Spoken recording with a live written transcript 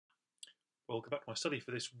Welcome back to my study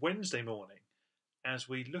for this Wednesday morning as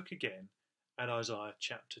we look again at Isaiah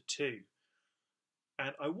chapter 2.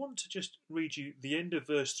 And I want to just read you the end of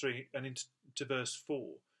verse 3 and into verse 4,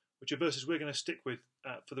 which are verses we're going to stick with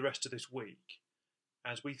for the rest of this week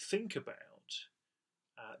as we think about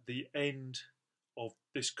the end of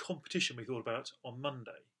this competition we thought about on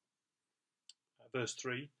Monday. Verse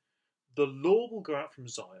 3, the law will go out from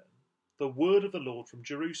Zion, the word of the Lord from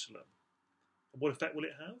Jerusalem. And what effect will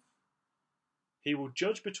it have? He will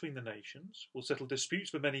judge between the nations, will settle disputes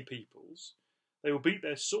for many peoples. They will beat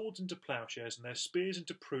their swords into plowshares and their spears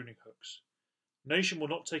into pruning hooks. Nation will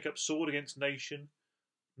not take up sword against nation,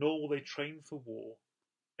 nor will they train for war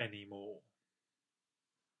any more.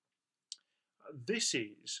 This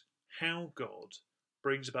is how God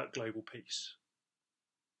brings about global peace.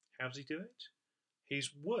 How does he do it? His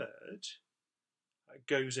word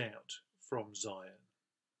goes out from Zion.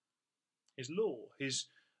 His law, his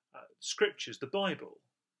scriptures, the Bible,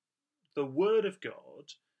 the word of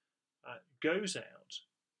God goes out,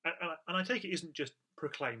 and I take it isn't just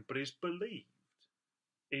proclaimed, but is believed,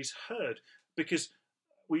 is heard, because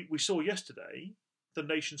we saw yesterday the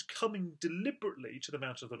nations coming deliberately to the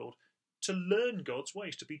mountain of the Lord to learn God's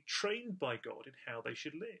ways, to be trained by God in how they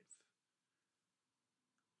should live.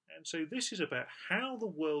 And so this is about how the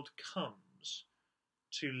world comes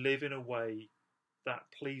to live in a way that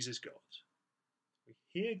pleases God.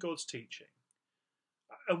 We hear God's teaching.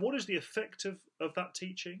 And what is the effect of that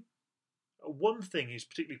teaching? One thing is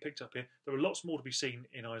particularly picked up here. There are lots more to be seen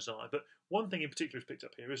in Isaiah, but one thing in particular is picked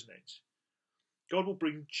up here, isn't it? God will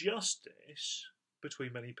bring justice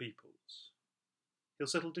between many peoples. He'll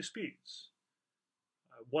settle disputes.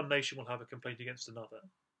 One nation will have a complaint against another.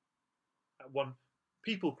 One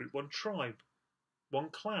people group, one tribe, one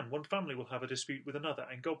clan, one family will have a dispute with another,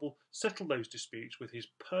 and God will settle those disputes with his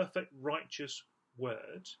perfect righteous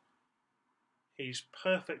word, his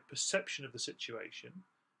perfect perception of the situation,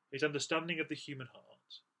 his understanding of the human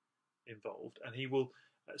heart involved, and he will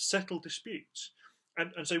settle disputes.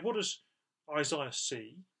 And so what does Isaiah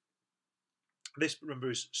see? This,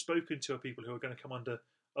 remember, is spoken to a people who are going to come under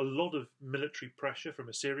a lot of military pressure from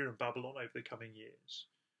Assyria and Babylon over the coming years,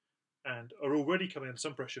 and are already coming under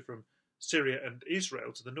some pressure from Syria and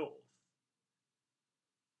Israel to the north.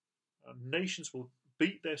 Nations will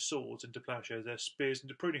beat their swords into plowshares, their spears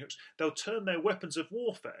into pruning hooks. They'll turn their weapons of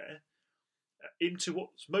warfare into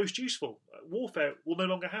what's most useful. Warfare will no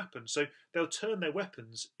longer happen, so they'll turn their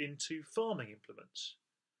weapons into farming implements.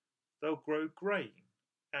 They'll grow grain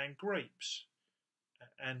and grapes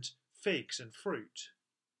and figs and fruit.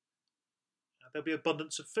 There'll be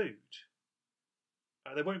abundance of food.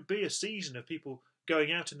 There won't be a season of people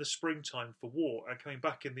going out in the springtime for war and coming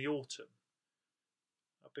back in the autumn,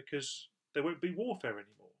 because there won't be warfare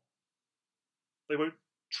anymore. They won't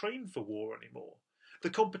train for war anymore. The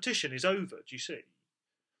competition is over, do you see?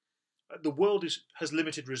 The world has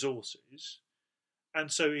limited resources, and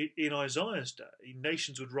so in Isaiah's day,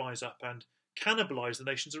 nations would rise up and cannibalise the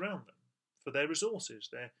nations around them for their resources,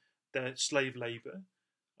 their slave labour,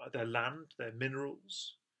 their land, their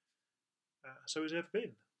minerals. So has it ever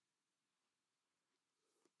been.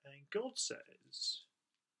 And God says,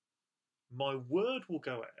 my word will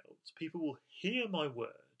go out, people will hear my word,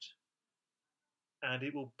 and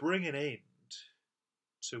it will bring an end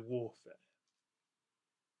to warfare.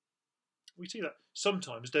 We see that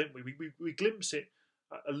sometimes, don't we? We glimpse it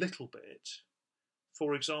a little bit,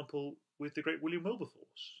 for example, with the great William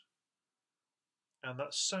Wilberforce and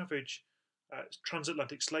that savage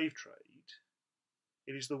transatlantic slave trade.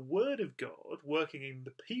 It is the word of God working in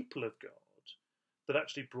the people of God that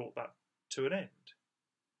actually brought that to an end.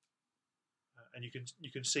 And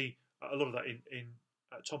you can see a lot of that in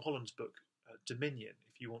Tom Holland's book, Dominion,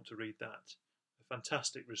 if you want to read that. A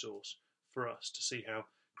fantastic resource for us to see how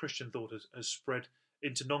Christian thought has spread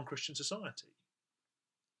into non-Christian society.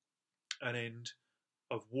 An end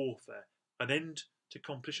of warfare, an end to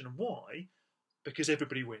competition. And why? Because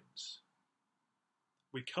everybody wins.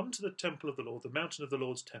 We come to the temple of the Lord, the mountain of the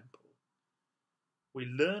Lord's temple. We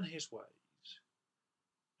learn his ways,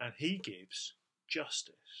 and he gives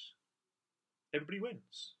justice. Everybody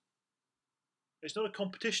wins. It's not a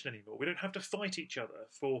competition anymore. We don't have to fight each other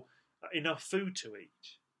for enough food to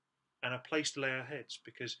eat and a place to lay our heads,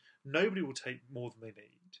 because nobody will take more than they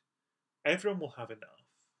need. Everyone will have enough.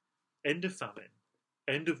 End of famine,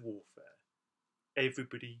 end of warfare.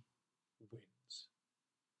 Everybody wins.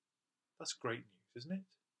 That's great news, isn't it?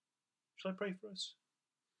 Shall I pray for us?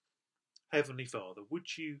 Heavenly Father,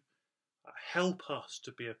 would you help us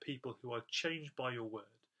to be a people who are changed by your word?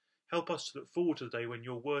 Help us to look forward to the day when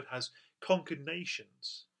your word has conquered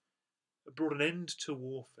nations, brought an end to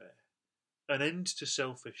warfare, an end to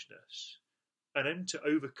selfishness, an end to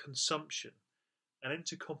overconsumption, an end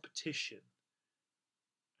to competition.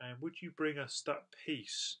 And would you bring us that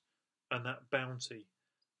peace and that bounty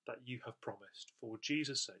that you have promised? For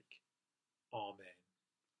Jesus' sake, Amen.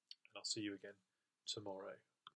 And I'll see you again tomorrow.